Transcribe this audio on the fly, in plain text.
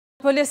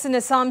Police in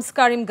Assam's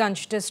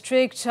Karimganj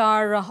district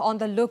are on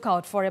the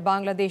lookout for a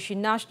Bangladeshi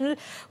national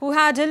who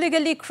had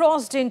illegally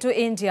crossed into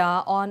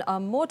India on a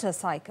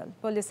motorcycle.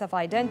 Police have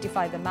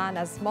identified the man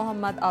as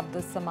Mohammad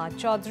Abdul Samad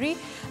Chaudhry,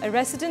 a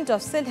resident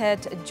of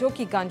Sylhet,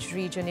 Jokiganj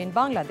region in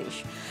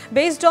Bangladesh.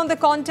 Based on the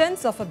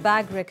contents of a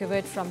bag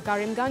recovered from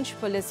Karimganj,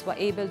 police were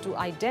able to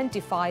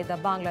identify the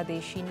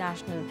Bangladeshi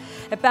national.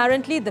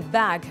 Apparently, the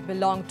bag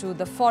belonged to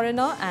the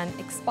foreigner. An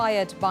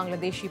expired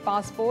Bangladeshi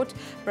passport,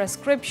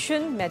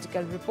 prescription,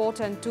 medical report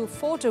and 2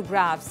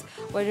 photographs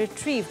were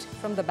retrieved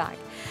from the bag.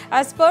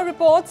 As per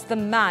reports, the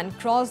man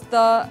crossed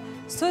the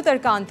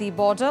Sudarkanti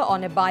border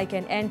on a bike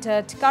and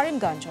entered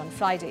Karimganj on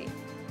Friday.